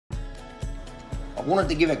I wanted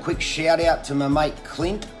to give a quick shout out to my mate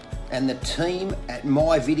Clint and the team at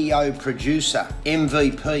My Video Producer,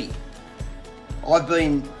 MVP. I've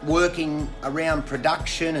been working around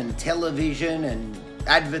production and television and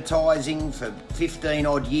advertising for 15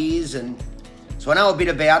 odd years, and so I know a bit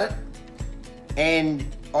about it, and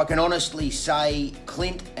I can honestly say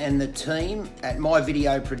Clint and the team at My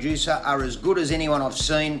Video Producer are as good as anyone I've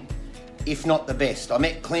seen, if not the best. I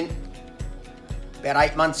met Clint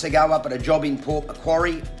about 8 months ago up at a job in Port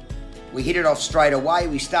Macquarie. We hit it off straight away.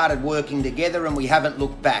 We started working together and we haven't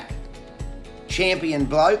looked back. Champion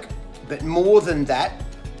bloke, but more than that,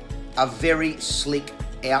 a very slick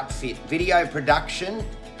outfit. Video production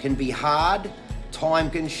can be hard,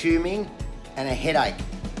 time consuming, and a headache.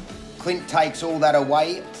 Clint takes all that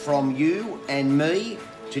away from you and me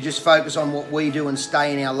to just focus on what we do and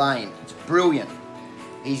stay in our lane. It's brilliant.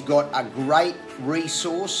 He's got a great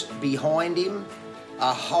resource behind him,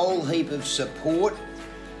 a whole heap of support,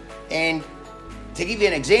 and to give you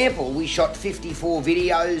an example, we shot 54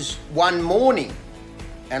 videos one morning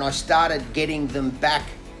and I started getting them back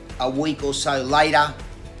a week or so later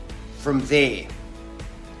from there.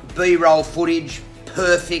 B-roll footage,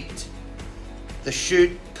 perfect. The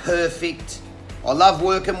shoot, perfect. I love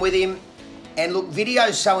working with him. And look,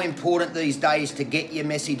 video's so important these days to get your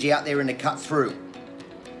message out there and to cut through.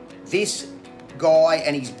 This guy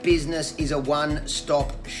and his business is a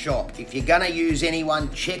one-stop shop. If you're gonna use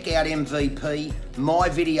anyone, check out MVP, My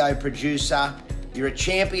Video Producer. You're a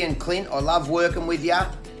champion, Clint. I love working with you.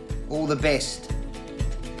 All the best.